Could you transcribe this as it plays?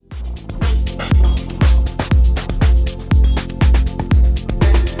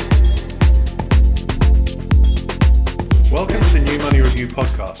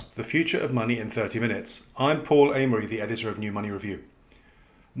The Future of Money in 30 Minutes. I'm Paul Amery, the editor of New Money Review.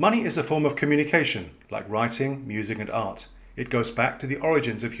 Money is a form of communication, like writing, music and art. It goes back to the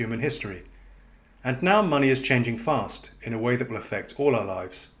origins of human history. And now money is changing fast, in a way that will affect all our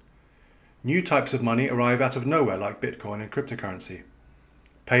lives. New types of money arrive out of nowhere, like Bitcoin and cryptocurrency.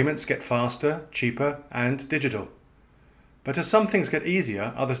 Payments get faster, cheaper and digital. But as some things get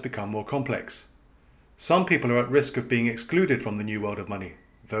easier, others become more complex. Some people are at risk of being excluded from the new world of money,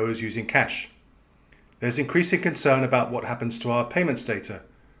 those using cash. There's increasing concern about what happens to our payments data,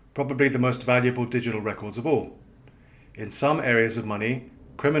 probably the most valuable digital records of all. In some areas of money,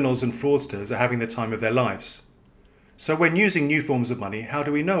 criminals and fraudsters are having the time of their lives. So when using new forms of money, how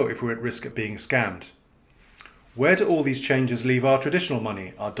do we know if we're at risk of being scammed? Where do all these changes leave our traditional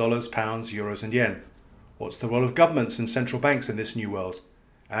money, our dollars, pounds, euros and yen? What's the role of governments and central banks in this new world?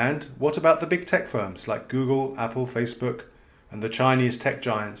 And what about the big tech firms like Google, Apple, Facebook, and the Chinese tech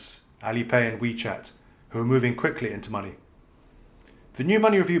giants Alipay and WeChat, who are moving quickly into money? The New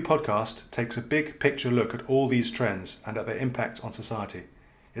Money Review podcast takes a big picture look at all these trends and at their impact on society.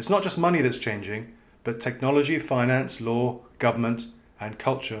 It's not just money that's changing, but technology, finance, law, government, and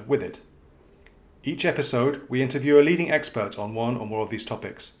culture with it. Each episode, we interview a leading expert on one or more of these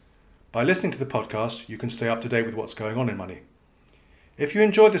topics. By listening to the podcast, you can stay up to date with what's going on in money. If you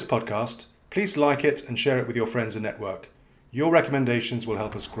enjoyed this podcast, please like it and share it with your friends and network. Your recommendations will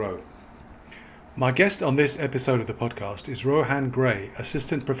help us grow. My guest on this episode of the podcast is Rohan Gray,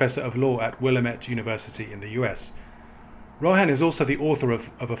 Assistant Professor of Law at Willamette University in the US. Rohan is also the author of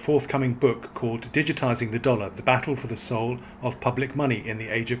a forthcoming book called Digitizing the Dollar, The Battle for the Soul of Public Money in the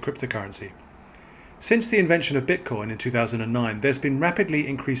Age of Cryptocurrency. Since the invention of Bitcoin in 2009, there's been rapidly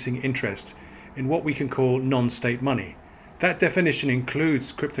increasing interest in what we can call non-state money. That definition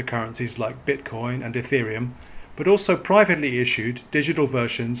includes cryptocurrencies like Bitcoin and Ethereum, but also privately issued digital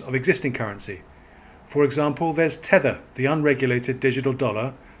versions of existing currency. For example, there's Tether, the unregulated digital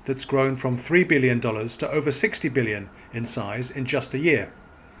dollar that's grown from $3 billion to over $60 billion in size in just a year.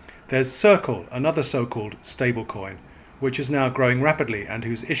 There's Circle, another so-called stablecoin, which is now growing rapidly and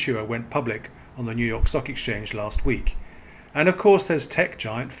whose issuer went public on the New York Stock Exchange last week. And of course there's tech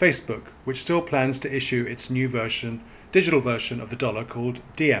giant Facebook, which still plans to issue its new digital version of the dollar called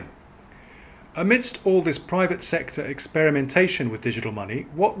Diem. Amidst all this private sector experimentation with digital money,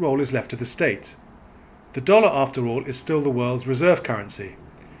 what role is left to the state? The dollar, after all, is still the world's reserve currency.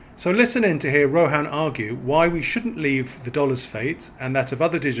 So listen in to hear Rohan argue why we shouldn't leave the dollar's fate and that of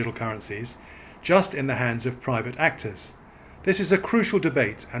other digital currencies just in the hands of private actors. This is a crucial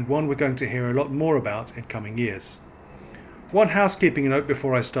debate and one we're going to hear a lot more about in coming years. One housekeeping note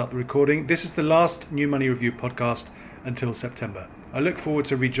before I start the recording. This is the last New Money Review podcast until September. I look forward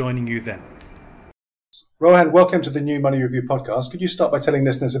to rejoining you then. Rohan, welcome to the New Money Review podcast. Could you start by telling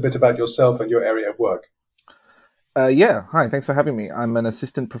listeners a bit about yourself and your area of work? Hi, thanks for having me. I'm an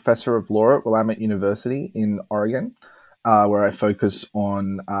assistant professor of law at Willamette University in Oregon, where I focus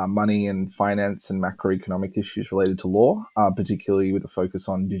on money and finance and macroeconomic issues related to law, particularly with a focus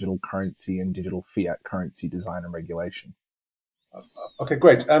on digital currency and digital fiat currency design and regulation. Okay,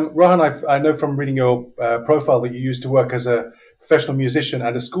 great. Rohan, I know from reading your profile that you used to work as a professional musician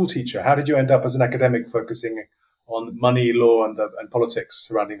and a school teacher. How did you end up as an academic focusing on money, law, and politics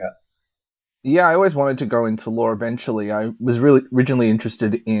surrounding that? Yeah, I always wanted to go into law eventually. I was really originally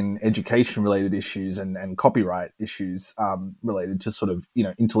interested in education-related issues and copyright issues related to sort of,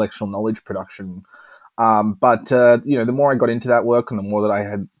 intellectual knowledge production. But the more I got into that work and the more that I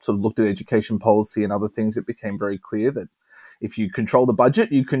had sort of looked at education policy and other things, it became very clear that if you control the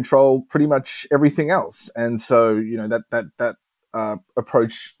budget, you control pretty much everything else. And so, that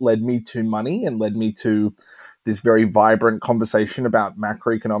approach led me to money and led me to this very vibrant conversation about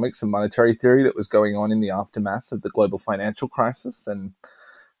macroeconomics and monetary theory that was going on in the aftermath of the global financial crisis. And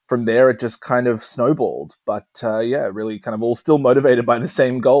from there, it just kind of snowballed. But really kind of all still motivated by the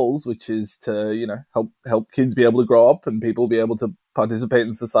same goals, which is to, help kids be able to grow up and people be able to participate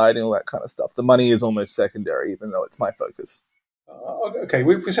in society and all that kind of stuff. The money is almost secondary, even though it's my focus. Okay,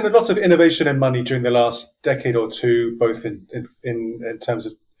 we've seen a lot of innovation in money during the last decade or two, both in terms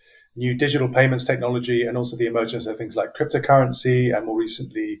of new digital payments technology and also the emergence of things like cryptocurrency and more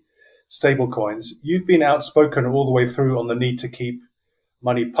recently stablecoins. You've been outspoken all the way through on the need to keep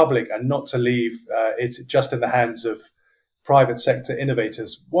money public and not to leave it just in the hands of private sector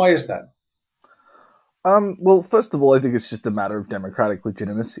innovators. Why is that? Well, first of all, I think it's just a matter of democratic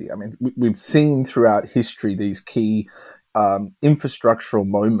legitimacy. I mean, we've seen throughout history these key infrastructural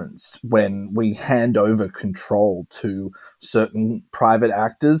moments when we hand over control to certain private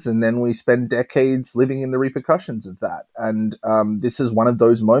actors, and then we spend decades living in the repercussions of that. And this is one of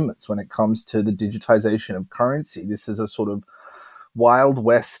those moments when it comes to the digitization of currency. This is a sort of Wild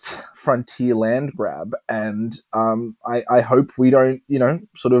West frontier land grab, and I hope we don't,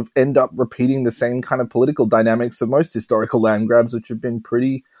 sort of end up repeating the same kind of political dynamics of most historical land grabs, which have been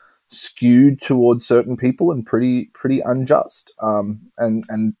pretty skewed towards certain people and pretty unjust.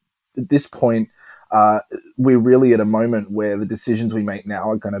 And at this point, we're really at a moment where the decisions we make now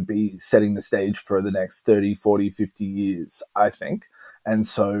are going to be setting the stage for the next 30, 40, 50 years, I think. And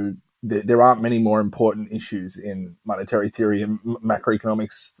so there aren't many more important issues in monetary theory and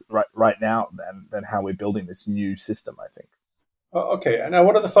macroeconomics right now than how we're building this new system, I think. Okay. And now,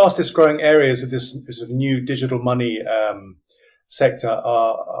 what are the fastest growing areas of this sort of new digital money sector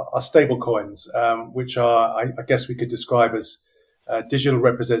are stable coins, which are, I guess we could describe as digital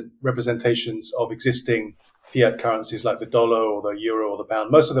representations of existing fiat currencies like the dollar or the euro or the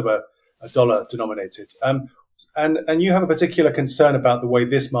pound. Most of them are dollar denominated. And you have a particular concern about the way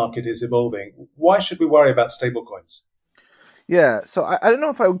this market is evolving. Why should we worry about stablecoins? Yeah, so I don't know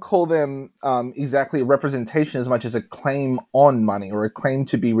if I would call them exactly a representation as much as a claim on money or a claim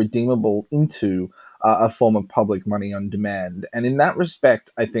to be redeemable into a form of public money on demand. And in that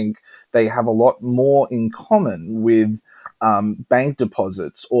respect, I think they have a lot more in common with bank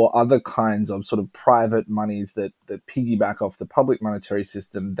deposits or other kinds of sort of private monies that piggyback off the public monetary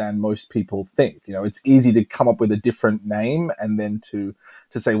system than most people think. It's easy to come up with a different name and then to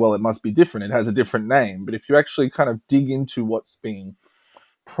say, well, it must be different. It has a different name. But if you actually kind of dig into what's being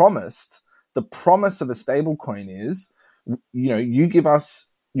promised, the promise of a stablecoin is, you give us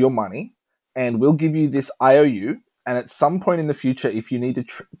your money and we'll give you this IOU. And at some point in the future, if you need to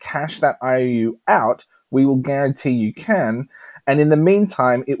cash that IOU out, we will guarantee you can. And in the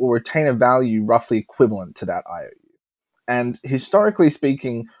meantime, it will retain a value roughly equivalent to that IOU. And historically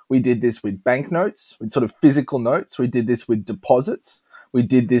speaking, we did this with banknotes, with sort of physical notes. We did this with deposits. We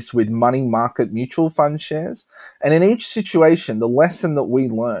did this with money market mutual fund shares. And in each situation, the lesson that we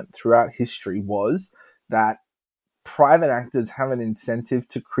learned throughout history was that private actors have an incentive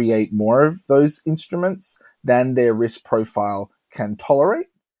to create more of those instruments than their risk profile can tolerate.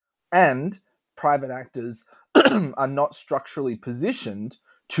 And private actors are not structurally positioned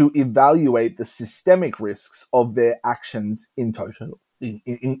to evaluate the systemic risks of their actions in total,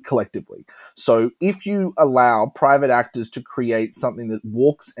 in collectively. So if you allow private actors to create something that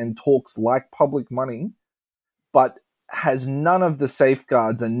walks and talks like public money, but has none of the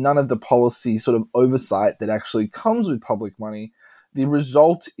safeguards and none of the policy sort of oversight that actually comes with public money, the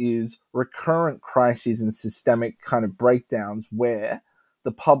result is recurrent crises and systemic kind of breakdowns where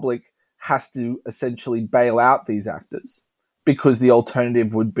the public has to essentially bail out these actors because the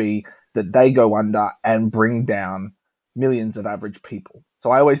alternative would be that they go under and bring down millions of average people.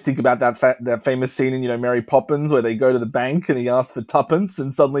 So I always think about that famous scene in, Mary Poppins where they go to the bank and he asks for tuppence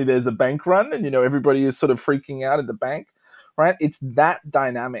and suddenly there's a bank run and, everybody is sort of freaking out at the bank, right? It's that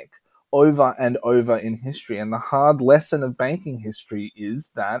dynamic over and over in history. And the hard lesson of banking history is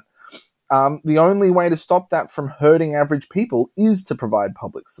that the only way to stop that from hurting average people is to provide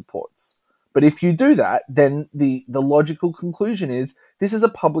public supports. But if you do that, then the logical conclusion is this is a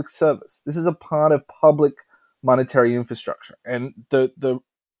public service. This is a part of public monetary infrastructure. And the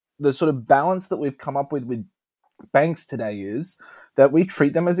sort of balance that we've come up with banks today is that we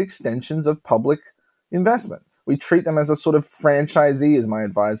treat them as extensions of public investment. We treat them as a sort of franchisee, as my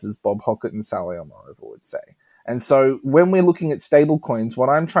advisors Bob Hockett and Sally Omarova would say. And so when we're looking at stable coins, what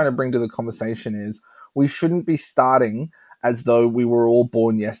I'm trying to bring to the conversation is we shouldn't be starting as though we were all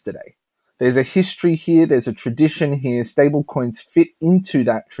born yesterday. There's a history here. There's a tradition here. Stable coins fit into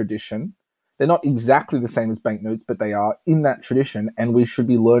that tradition. They're not exactly the same as banknotes, but they are in that tradition. And we should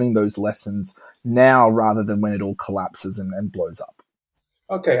be learning those lessons now rather than when it all collapses and blows up.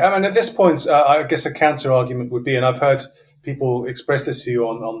 Okay. I mean, at this point, I guess a counter argument would be, and I've heard people express this view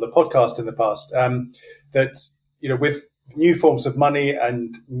on the podcast in the past, that, with new forms of money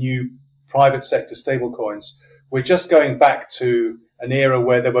and new private sector stablecoins, we're just going back to an era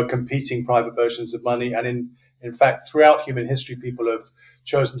where there were competing private versions of money. And in fact, throughout human history, people have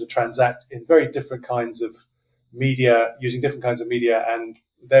chosen to transact in very different kinds of media, using different kinds of media. And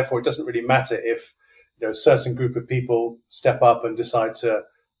therefore, it doesn't really matter if a certain group of people step up and decide to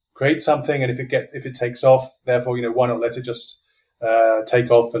create something. And if it takes off, therefore, why not let it just take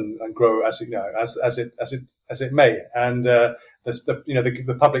off and grow as it may. And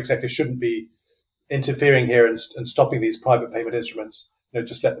the public sector shouldn't be interfering here and stopping these private payment instruments.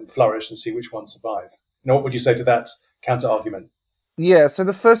 Just let them flourish and see which ones survive. What would you say to that counter argument? Yeah, so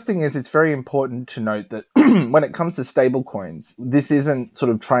the first thing is it's very important to note that when it comes to stablecoins, this isn't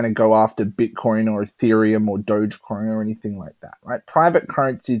sort of trying to go after Bitcoin or Ethereum or Dogecoin or anything like that, right? Private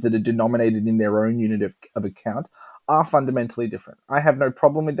currencies that are denominated in their own unit of account are fundamentally different. I have no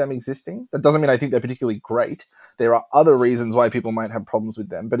problem with them existing. That doesn't mean I think they're particularly great. There are other reasons why people might have problems with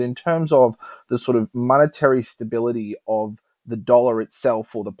them. But in terms of the sort of monetary stability of the dollar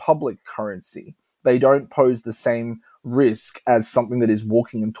itself or the public currency, they don't pose the same risk as something that is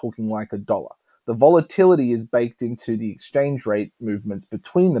walking and talking like a dollar. The volatility is baked into the exchange rate movements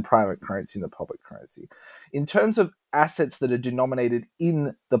between the private currency and the public currency. In terms of assets that are denominated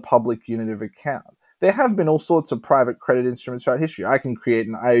in the public unit of account, there have been all sorts of private credit instruments throughout history. I can create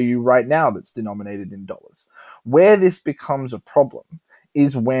an IOU right now that's denominated in dollars. Where this becomes a problem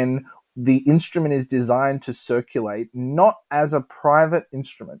is when the instrument is designed to circulate not as a private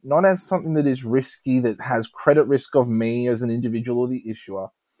instrument, not as something that is risky, that has credit risk of me as an individual or the issuer,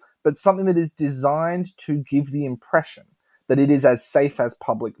 but something that is designed to give the impression that it is as safe as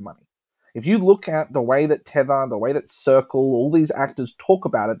public money. If you look at the way that Tether, the way that Circle, all these actors talk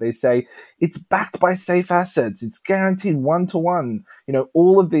about it, they say it's backed by safe assets, it's guaranteed one-to-one,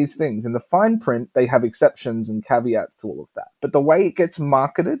 all of these things. In the fine print, they have exceptions and caveats to all of that. But the way it gets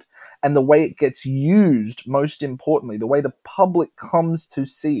marketed and the way it gets used, most importantly, the way the public comes to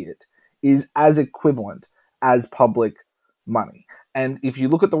see it is as equivalent as public money. And if you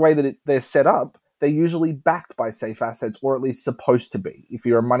look at the way that they're set up, they're usually backed by safe assets, or at least supposed to be. If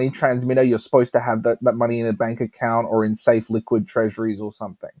you're a money transmitter, you're supposed to have that money in a bank account or in safe liquid treasuries or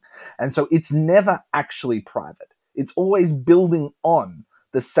something. And so it's never actually private. It's always building on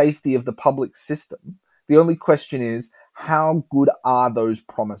the safety of the public system. The only question is, how good are those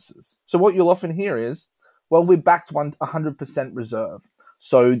promises? So what you'll often hear is, well, we're backed 100% reserve.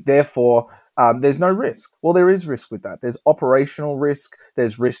 So therefore, there's no risk. Well, there is risk with that. There's operational risk.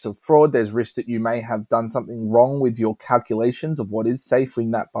 There's risk of fraud. There's risk that you may have done something wrong with your calculations of what is safe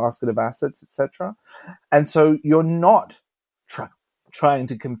in that basket of assets, etc. And so you're not trying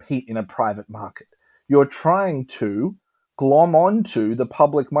to compete in a private market. You're trying to glom onto the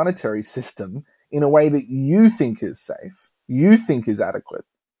public monetary system in a way that you think is safe, you think is adequate.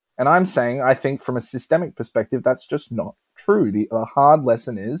 And I'm saying, I think from a systemic perspective, that's just not true. The hard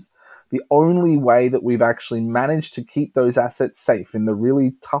lesson is the only way that we've actually managed to keep those assets safe in the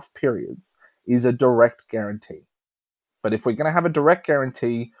really tough periods is a direct guarantee. But if we're going to have a direct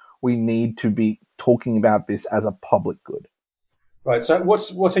guarantee, we need to be talking about this as a public good. Right. So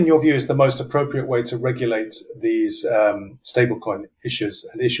what in your view is the most appropriate way to regulate these stablecoin issues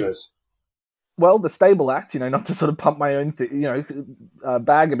and issuers? Well, the Stable Act, not to sort of pump my own,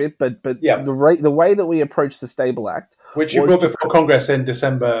 bag a bit, but yeah. the way that we approach the Stable Act, which you brought before Congress in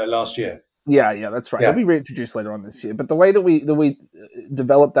December last year. Yeah, that's right. Yeah. It'll be reintroduced later on this year. But the way that we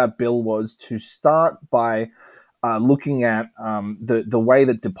developed that bill was to start by looking at the way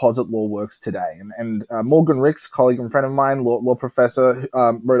that deposit law works today. And Morgan Ricks, colleague and friend of mine, law professor,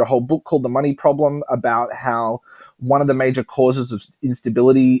 wrote a whole book called The Money Problem about how one of the major causes of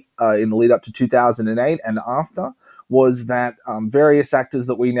instability in the lead up to 2008 and after was that various actors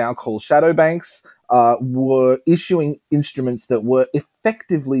that we now call shadow banks were issuing instruments that were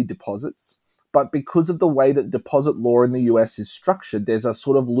effectively deposits. But because of the way that deposit law in the US is structured, there's a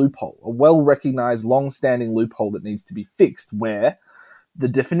sort of loophole, a well-recognized, long-standing loophole that needs to be fixed, where the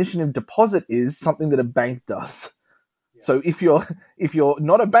definition of deposit is something that a bank does. Yeah. So if you're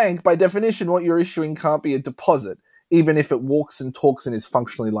not a bank, by definition, what you're issuing can't be a deposit, even if it walks and talks and is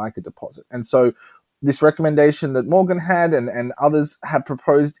functionally like a deposit. And so this recommendation that Morgan had and others have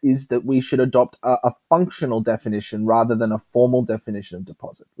proposed is that we should adopt a functional definition rather than a formal definition of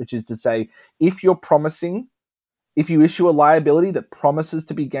deposit, which is to say, if you issue a liability that promises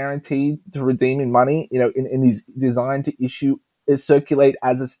to be guaranteed to redeem in money, and is designed to circulate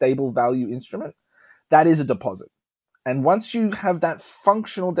as a stable value instrument, that is a deposit. And once you have that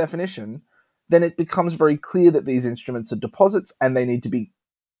functional definition, then it becomes very clear that these instruments are deposits and they need to be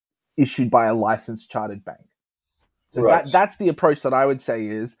issued by a licensed chartered bank. So right. That's the approach that I would say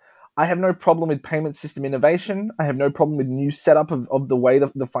is, I have no problem with payment system innovation. I have no problem with new setup of the way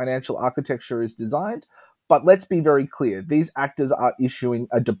the financial architecture is designed. But let's be very clear. These actors are issuing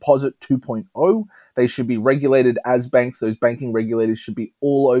a deposit 2.0. They should be regulated as banks. Those banking regulators should be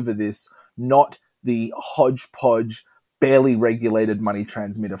all over this, not the hodgepodge, barely regulated money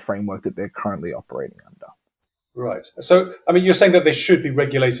transmitter framework that they're currently operating under. Right. So, you're saying that they should be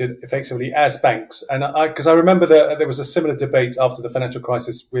regulated effectively as banks. And because I remember that there was a similar debate after the financial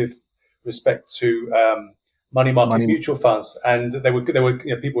crisis with respect to money market mutual funds. And there were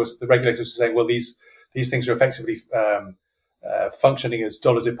people, the regulators were saying, well, these these things are effectively functioning as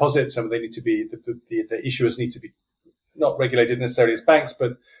dollar deposits, and they need to be the issuers need to be not regulated necessarily as banks,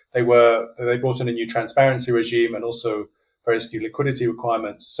 but they brought in a new transparency regime and also various new liquidity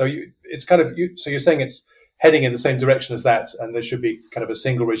requirements. So so you're saying it's heading in the same direction as that, and there should be kind of a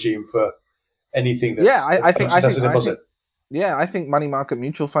single regime for anything that functions as a deposit. I think money market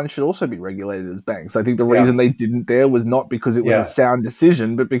mutual funds should also be regulated as banks. I think the reason they didn't there was not because it was a sound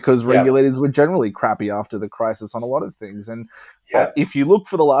decision, but because regulators were generally crappy after the crisis on a lot of things. And if you look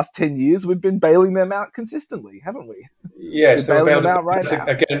for the last 10 years, we've been bailing them out consistently, havenent we? Yes, they were bailing them out right now.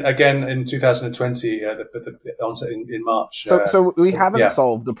 Again in 2020, the onset in March. So we haven't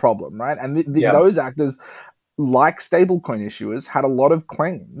solved the problem, right? And those actors, like stablecoin issuers, had a lot of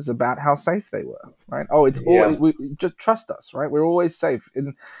claims about how safe they were, right? Oh, we just trust us, right? We're always safe.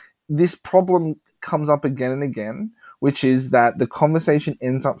 And this problem comes up again and again, which is that the conversation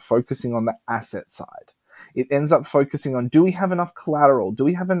ends up focusing on the asset side. It ends up focusing on, do we have enough collateral? Do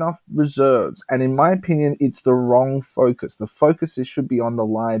we have enough reserves? And in my opinion, it's the wrong focus. The focus should be on the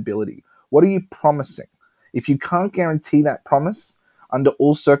liability. What are you promising? If you can't guarantee that promise, under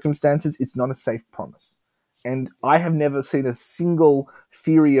all circumstances, it's not a safe promise. And I have never seen a single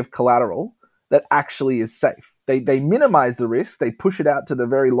theory of collateral that actually is safe. They minimize the risk. They push it out to the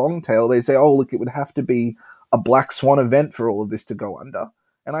very long tail. They say, oh, look, it would have to be a black swan event for all of this to go under.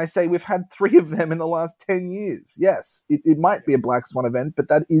 And I say, we've had 3 of them in the last 10 years. Yes, it might be a black swan event, but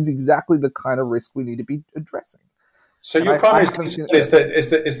that is exactly the kind of risk we need to be addressing. So your primary concern is that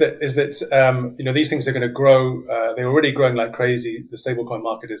these things are going to grow. They're already growing like crazy. The stablecoin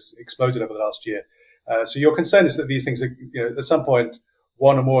market has exploded over the last year. So your concern is that these things are, at some point,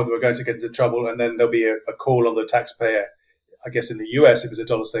 one or more of them are going to get into trouble, and then there'll be a call on the taxpayer, I guess in the US, if it's a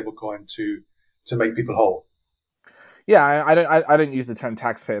dollar stablecoin, to make people whole. Yeah, I don't use the term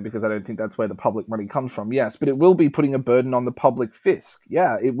taxpayer because I don't think that's where the public money comes from. Yes, but it will be putting a burden on the public fisc.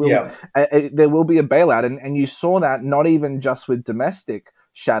 Yeah, it will. Yeah. There will be a bailout, and you saw that not even just with domestic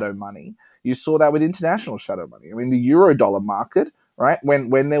shadow money. You saw that with international shadow money. I mean, the Eurodollar market, right?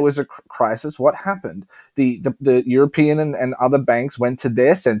 When there was a crisis, what happened? The European and other banks went to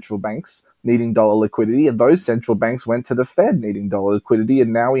their central banks needing dollar liquidity, and those central banks went to the Fed needing dollar liquidity,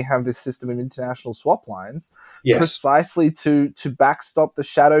 and now we have this system of international swap lines precisely to backstop the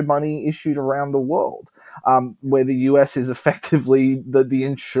shadow money issued around the world, where the US is effectively the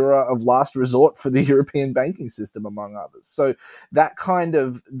insurer of last resort for the European banking system, among others. So that kind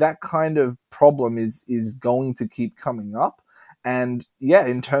of problem is going to keep coming up. And yeah,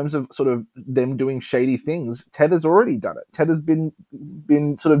 in terms of sort of them doing shady things, Tether's already done it. Tether's been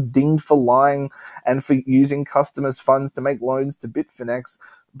sort of dinged for lying and for using customers' funds to make loans to Bitfinex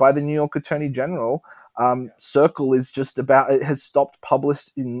by the New York Attorney General. Circle is it has stopped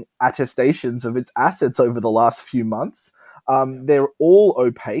publishing attestations of its assets over the last few months. They're all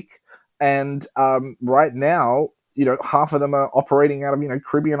opaque, and right now, half of them are operating out of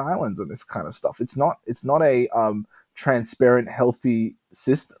Caribbean islands and this kind of stuff. It's not a transparent, healthy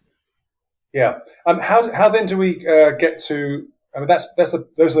system. Yeah. How then do we get to? I mean, those are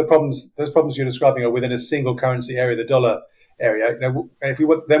the problems. Those problems you're describing are within a single currency area, the dollar area. And if we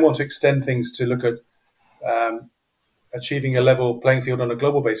want to extend things to look at achieving a level playing field on a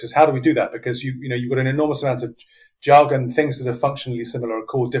global basis, how do we do that? Because you've got an enormous amount of jargon. Things that are functionally similar are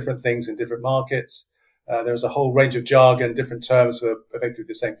called different things in different markets. There's a whole range of jargon, different terms for effectively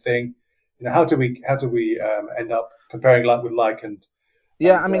the same thing. How do we end up comparing like with like and in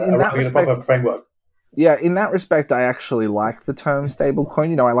that respect, a proper framework? Yeah, in that respect, I actually like the term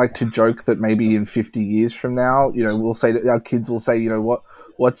stablecoin. I like to joke that maybe in 50 years from now, we'll say that our kids will say,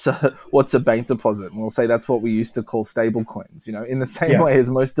 what's a bank deposit, and we'll say that's what we used to call stablecoins. In the same way as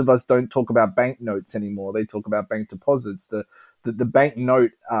most of us don't talk about bank notes anymore, they talk about bank deposits. The bank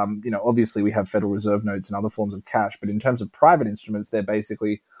note, obviously we have Federal Reserve notes and other forms of cash, but in terms of private instruments, they're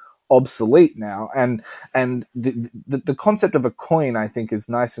basically obsolete now, and the concept of a coin, I think, is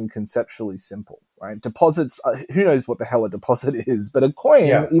nice and conceptually simple, right? Deposits, who knows what the hell a deposit is, but a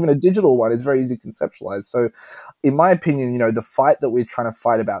coin, even a digital one, is very easy to conceptualize. So in my opinion, the fight that we're trying to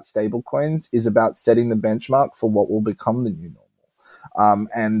fight about stable coins is about setting the benchmark for what will become the new normal.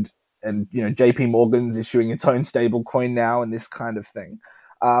 And JP Morgan's issuing its own stable coin now and this kind of thing.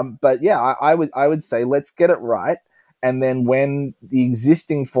 But yeah, I would say let's get it right. And then when the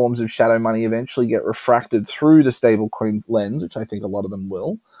existing forms of shadow money eventually get refracted through the stablecoin lens, which I think a lot of them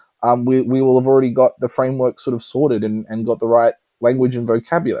will, we will have already got the framework sort of sorted and got the right language and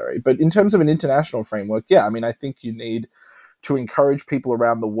vocabulary. But in terms of an international framework, I think you need to encourage people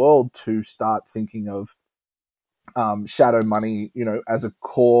around the world to start thinking of shadow money, as a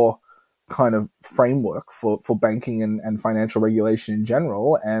core kind of framework for banking and financial regulation in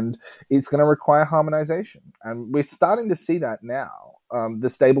general, and it's going to require harmonization. And we're starting to see that now. The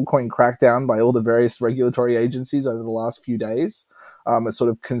stablecoin crackdown by all the various regulatory agencies over the last few days, a sort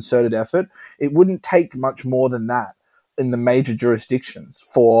of concerted effort. It wouldn't take much more than that in the major jurisdictions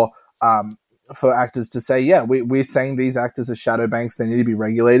for actors to say, yeah, we're saying these actors are shadow banks, they need to be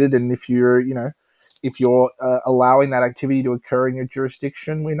regulated, and if you're allowing that activity to occur in your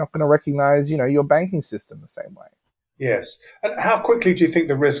jurisdiction, we're not going to recognize, your banking system the same way. Yes. And how quickly do you think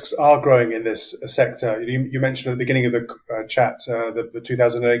the risks are growing in this sector? You mentioned at the beginning of the chat the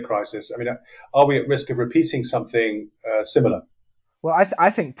 2008 crisis. I mean, are we at risk of repeating something similar? Well, I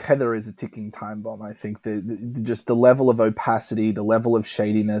think Tether is a ticking time bomb. I think just the level of opacity, the level of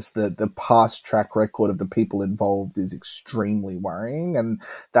shadiness, the past track record of the people involved is extremely worrying. And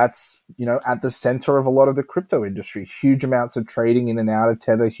that's, at the center of a lot of the crypto industry. Huge amounts of trading in and out of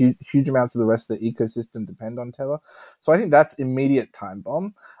Tether, huge amounts of the rest of the ecosystem depend on Tether. So I think that's immediate time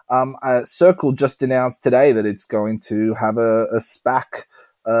bomb. Circle just announced today that it's going to have a SPAC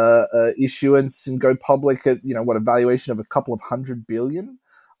issuance and go public at a valuation of a couple of $100 billion.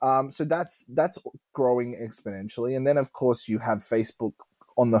 So that's growing exponentially, and then of course you have Facebook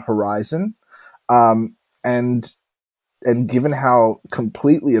on the horizon, and given how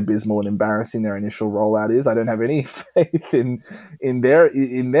completely abysmal and embarrassing their initial rollout is, I don't have any faith in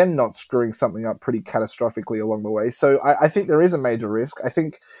them not screwing something up pretty catastrophically along the way. So I think there is a major risk. I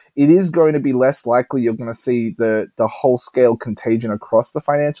think it is going to be less likely you're going to see the whole scale contagion across the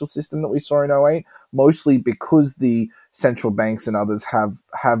financial system that we saw in 2008, mostly because the central banks and others have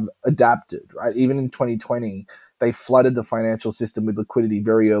adapted, right? Even in 2020, they flooded the financial system with liquidity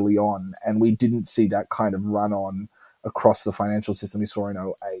very early on, and we didn't see that kind of run on across the financial system we saw in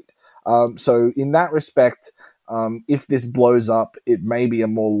 2008. So in that respect, if this blows up, it may be a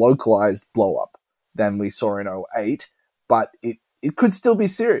more localized blow up than we saw in 2008, but it could still be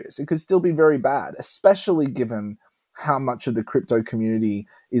serious. It could still be very bad, especially given how much of the crypto community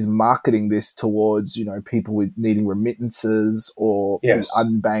is marketing this towards, people with needing remittances or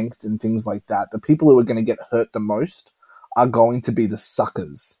unbanked and things like that. The people who are going to get hurt the most are going to be the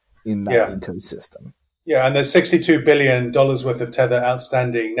suckers in that ecosystem. Yeah, and there's $62 billion worth of Tether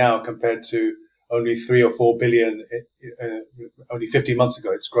outstanding now compared to only 3 or 4 billion only 15 months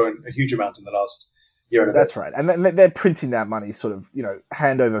ago. It's grown a huge amount in the last year and a bit. That's right. And they're printing that money sort of,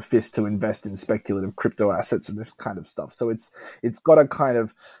 hand over fist to invest in speculative crypto assets and this kind of stuff. So it's got a kind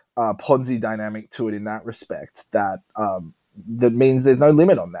of Ponzi dynamic to it in that respect that means there's no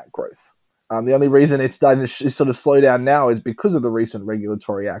limit on that growth. The only reason it's starting to sort of slow down now is because of the recent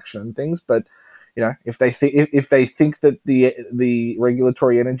regulatory action and things, but if they think that the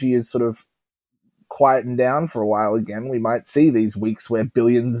regulatory energy is sort of quietened down for a while again, we might see these weeks where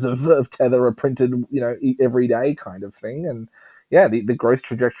billions of Tether are printed, every day kind of thing. And the growth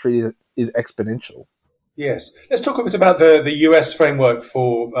trajectory is exponential. Yes. Let's talk a bit about the US framework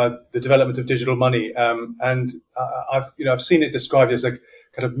for the development of digital money. And I've seen it described as a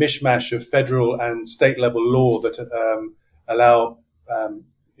kind of mishmash of federal and state level law that allow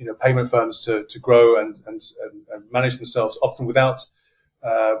payment firms to grow and manage themselves, often without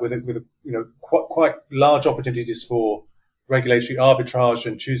with quite large opportunities for regulatory arbitrage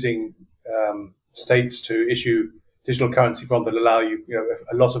and choosing states to issue digital currency from that allow you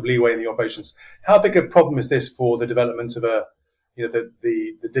a lot of leeway in the operations. How big a problem is this for the development of the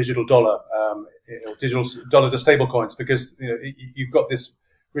digital dollar, digital dollar to stable coins? Because you've got this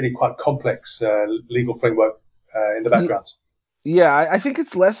really quite complex legal framework in the background. Yeah, I think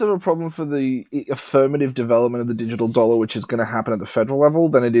it's less of a problem for the affirmative development of the digital dollar, which is going to happen at the federal level,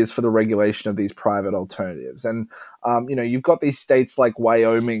 than it is for the regulation of these private alternatives. And, you've got these states like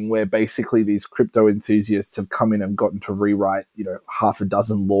Wyoming where basically these crypto enthusiasts have come in and gotten to rewrite, half a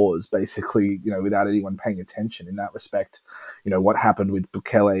dozen laws, basically, without anyone paying attention in that respect. What happened with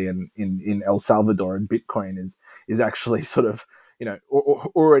Bukele in El Salvador and Bitcoin is actually sort of,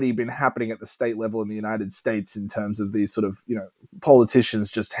 already been happening at the state level in the United States in terms of these sort of,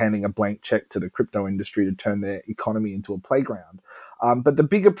 politicians just handing a blank check to the crypto industry to turn their economy into a playground. But the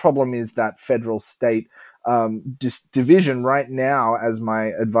bigger problem is that federal state division right now, as my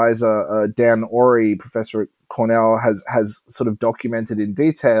advisor, Dan Ori, professor at Cornell, has sort of documented in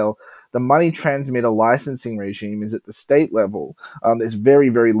detail. The money transmitter licensing regime is at the state level. There's very,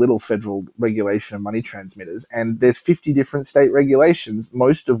 very little federal regulation of money transmitters, and there's 50 different state regulations,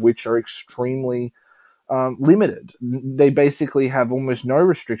 most of which are extremely limited. They basically have almost no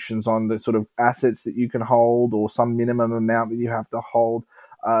restrictions on the sort of assets that you can hold or some minimum amount that you have to hold.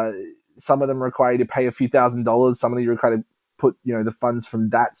 Some of them require you to pay a few $1,000s. Some of them require to put, the funds from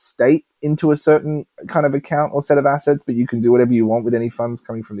that state into a certain kind of account or set of assets, but you can do whatever you want with any funds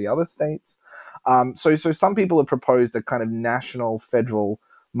coming from the other states. So some people have proposed a kind of national federal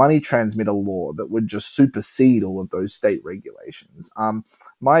money transmitter law that would just supersede all of those state regulations.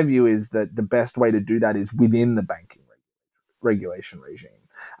 My view is that the best way to do that is within the banking regulation regime,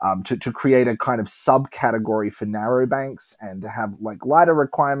 to create a kind of subcategory for narrow banks and to have like lighter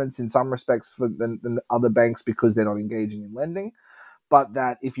requirements in some respects than other banks because they're not engaging in lending. But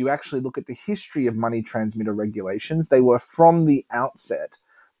that if you actually look at the history of money transmitter regulations, they were from the outset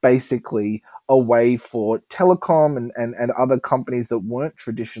basically a way for telecom and other companies that weren't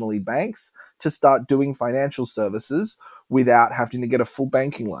traditionally banks to start doing financial services without having to get a full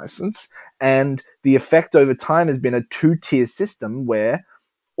banking license. And the effect over time has been a two-tier system where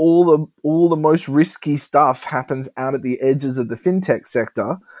all the most risky stuff happens out at the edges of the fintech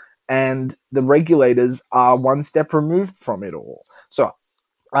sector, and the regulators are one step removed from it all. So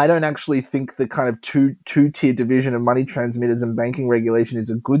I don't actually think the kind of two-tier division of money transmitters and banking regulation is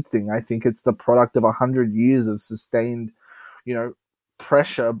a good thing. I think it's the product of 100 years of sustained,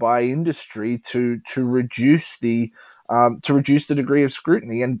 pressure by industry to reduce the degree of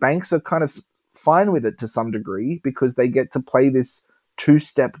scrutiny. And banks are kind of fine with it to some degree because they get to play this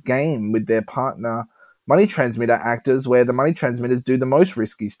two-step game with their partner money transmitter actors, where the money transmitters do the most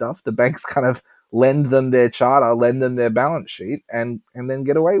risky stuff. The banks kind of lend them their charter, lend them their balance sheet, and then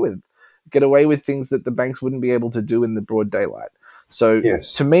get away with things that the banks wouldn't be able to do in the broad daylight. So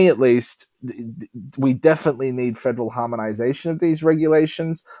yes, to me at least, we definitely need federal harmonization of these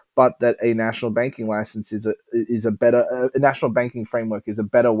regulations, but that a national banking license is a better, a national banking framework is a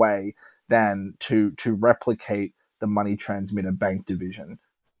better way than to replicate the money transmitter bank division.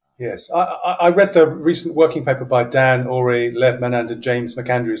 Yes, I read the recent working paper by Dan Orey, Lev Manand, and James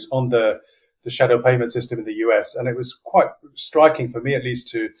McAndrews on the shadow payment system in the US, and it was quite striking for me, at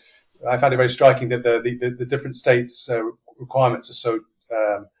least. I found it very striking that the different states' requirements are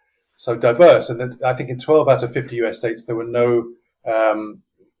so diverse, and that I think in 12 out of 50 US states there were no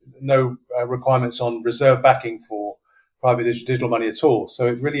requirements on reserve backing for private digital money at all. So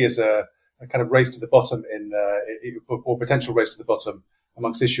it really is a kind of race to the bottom or potential race to the bottom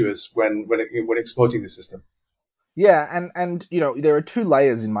amongst issuers when exploiting the system. Yeah, and there are two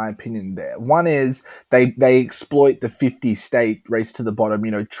layers in my opinion there. One is they exploit the 50 state race to the bottom,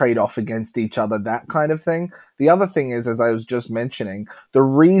 trade off against each other, that kind of thing. The other thing is, as I was just mentioning, the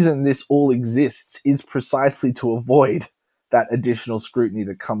reason this all exists is precisely to avoid that additional scrutiny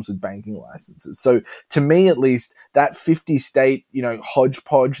that comes with banking licenses. So to me, at least, that 50 state,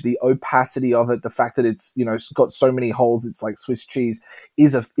 hodgepodge, the opacity of it, the fact that it's, it's got so many holes, it's like Swiss cheese,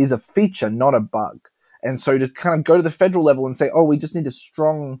 is a feature, not a bug. And so to kind of go to the federal level and say, oh, we just need a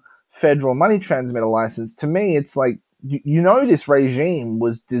strong federal money transmitter license, to me, it's like, this regime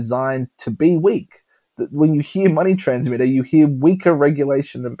was designed to be weak. When you hear money transmitter, you hear weaker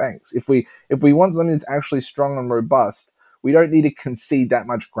regulation than banks. If we want something that's actually strong and robust, we don't need to concede that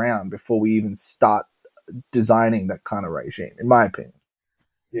much ground before we even start designing that kind of regime, in my opinion.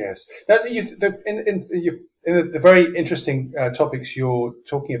 Yes. Now, in the very interesting topics you're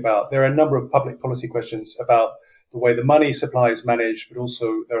talking about, there are a number of public policy questions about the way the money supply is managed, but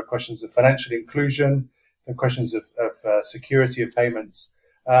also there are questions of financial inclusion and questions of security of payments.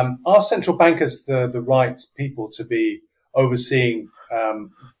 Are central bankers the right people to be overseeing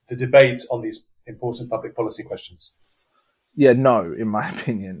the debate on these important public policy questions? Yeah, no, in my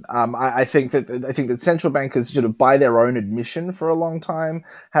opinion. I think that central bankers, sort of by their own admission for a long time,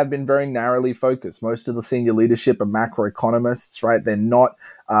 have been very narrowly focused. Most of the senior leadership are macroeconomists, right? They're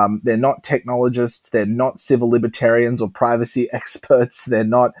not technologists. They're not civil libertarians or privacy experts. They're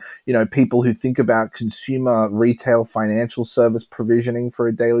not, people who think about consumer, retail, financial service provisioning for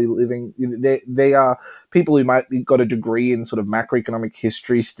a daily living. They are people who might have got a degree in sort of macroeconomic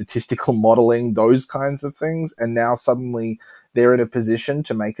history, statistical modeling, those kinds of things. And now suddenly they're in a position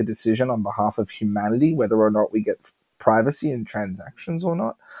to make a decision on behalf of humanity, whether or not we get privacy in transactions or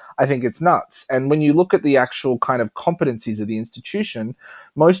not. I think it's nuts. And when you look at the actual kind of competencies of the institution,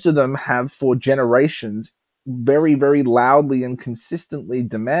 most of them have for generations very, very loudly and consistently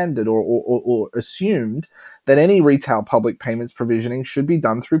demanded or assumed that any retail public payments provisioning should be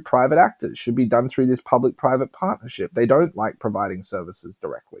done through private actors, should be done through this public-private partnership. They don't like providing services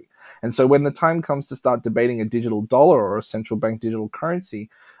directly. And so when the time comes to start debating a digital dollar or a central bank digital currency,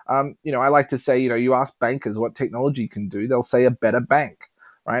 I like to say, you ask bankers what technology can do, they'll say a better bank.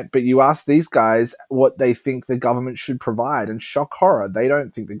 Right. But you ask these guys what they think the government should provide, and shock horror, they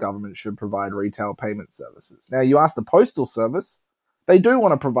don't think the government should provide retail payment services. Now, you ask the Postal Service, They do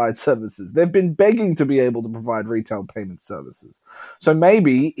want to provide services. They've been begging to be able to provide retail payment services. So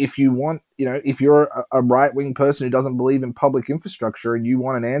maybe if you want, if you're a right-wing person who doesn't believe in public infrastructure and you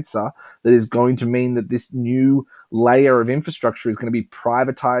want an answer that is going to mean that this new layer of infrastructure is going to be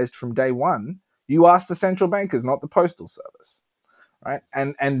privatized from day one, you ask the central bankers, not the postal service, right?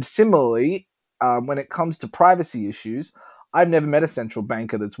 And similarly, when it comes to privacy issues, I've never met a central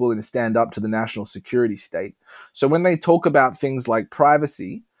banker that's willing to stand up to the national security state. So when they talk about things like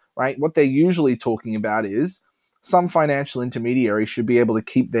privacy, right, what they're usually talking about is some financial intermediary should be able to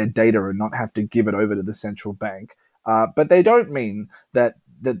keep their data and not have to give it over to the central bank. But they don't mean that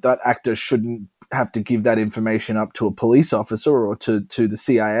actor shouldn't have to give that information up to a police officer or to the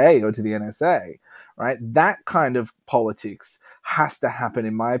CIA or to the NSA, right? That kind of politics has to happen,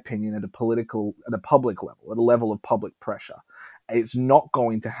 in my opinion, at a public level, at a level of public pressure. It's not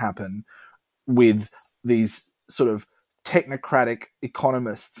going to happen with these sort of technocratic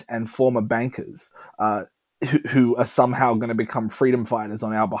economists and former bankers who are somehow going to become freedom fighters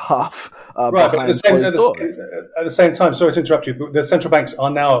on our behalf. Right, but at the same time, sorry to interrupt you, but the central banks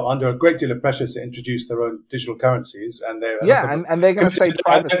are now under a great deal of pressure to introduce their own digital currencies, and they're they're going to say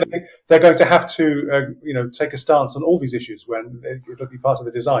privacy. They're going to have to take a stance on all these issues when it'll be part of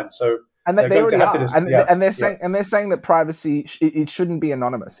the design. So they already are, and they're saying that privacy it shouldn't be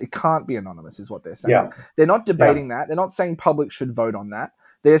anonymous. It can't be anonymous, is what they're saying. Yeah. They're not debating that. They're not saying public should vote on that.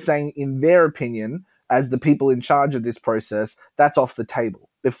 They're saying, in their opinion, as the people in charge of this process, that's off the table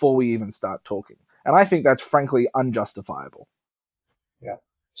before we even start talking. And I think that's frankly unjustifiable. Yeah.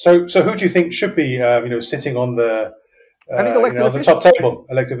 So who do you think should be, sitting on the, I think elected on the top table?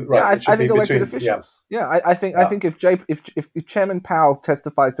 Elected, right? Yeah, I think elected officials. Yeah, I think if Chairman Powell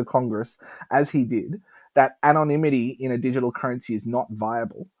testifies to Congress, as he did, that anonymity in a digital currency is not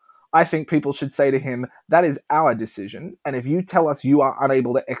viable, I think people should say to him, that is our decision. And if you tell us you are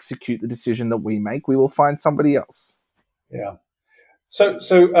unable to execute the decision that we make, we will find somebody else. Yeah. So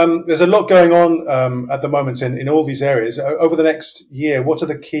there's a lot going on at the moment in all these areas. Over the next year, what are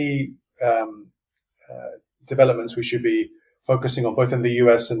the key developments we should be focusing on, both in the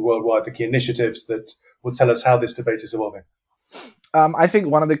US and worldwide, the key initiatives that will tell us how this debate is evolving? I think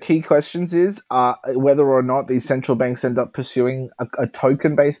one of the key questions is whether or not these central banks end up pursuing a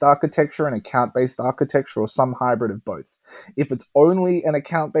token-based architecture, an account-based architecture, or some hybrid of both. If it's only an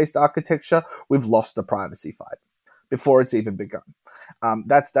account-based architecture, we've lost the privacy fight before it's even begun.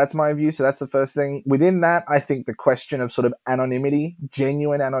 That's my view. So that's the first thing. Within that, I think the question of sort of anonymity,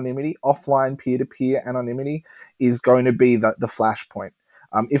 genuine anonymity, offline peer-to-peer anonymity is going to be the flashpoint.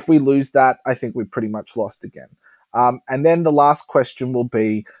 If we lose that, I think we've pretty much lost again. And then the last question will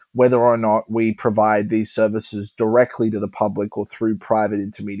be whether or not we provide these services directly to the public or through private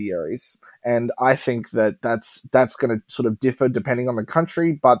intermediaries. And I think that's going to sort of differ depending on the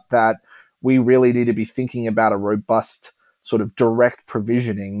country, but that we really need to be thinking about a robust sort of direct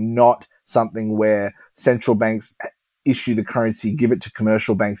provisioning, not something where central banks issue the currency, give it to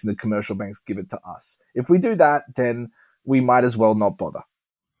commercial banks, and the commercial banks give it to us. If we do that, then we might as well not bother.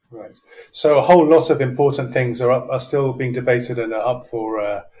 Right. So a whole lot of important things are still being debated and are up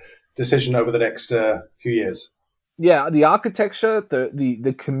for decision over the next few years. Yeah, the architecture,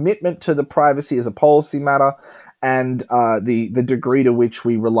 the commitment to the privacy as a policy matter, and the degree to which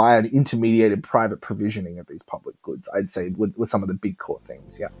we rely on intermediated private provisioning of these public goods, I'd say, with some of the big core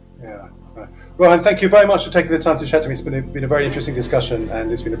things. Yeah. Yeah. Right. Ryan, thank you very much for taking the time to chat to me. It's been a very interesting discussion,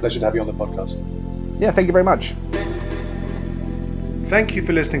 and it's been a pleasure to have you on the podcast. Yeah, thank you very much. Thank you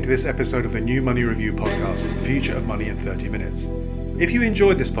for listening to this episode of the New Money Review podcast, Future of Money in 30 Minutes. If you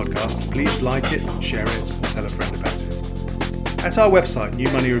enjoyed this podcast, please like it, share it, or tell a friend about it. At our website,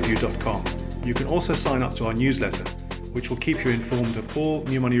 newmoneyreview.com, you can also sign up to our newsletter, which will keep you informed of all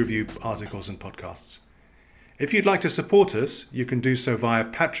New Money Review articles and podcasts. If you'd like to support us, you can do so via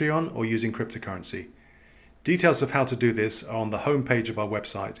Patreon or using cryptocurrency. Details of how to do this are on the homepage of our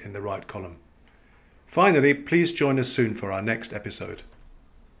website in the right column. Finally, please join us soon for our next episode.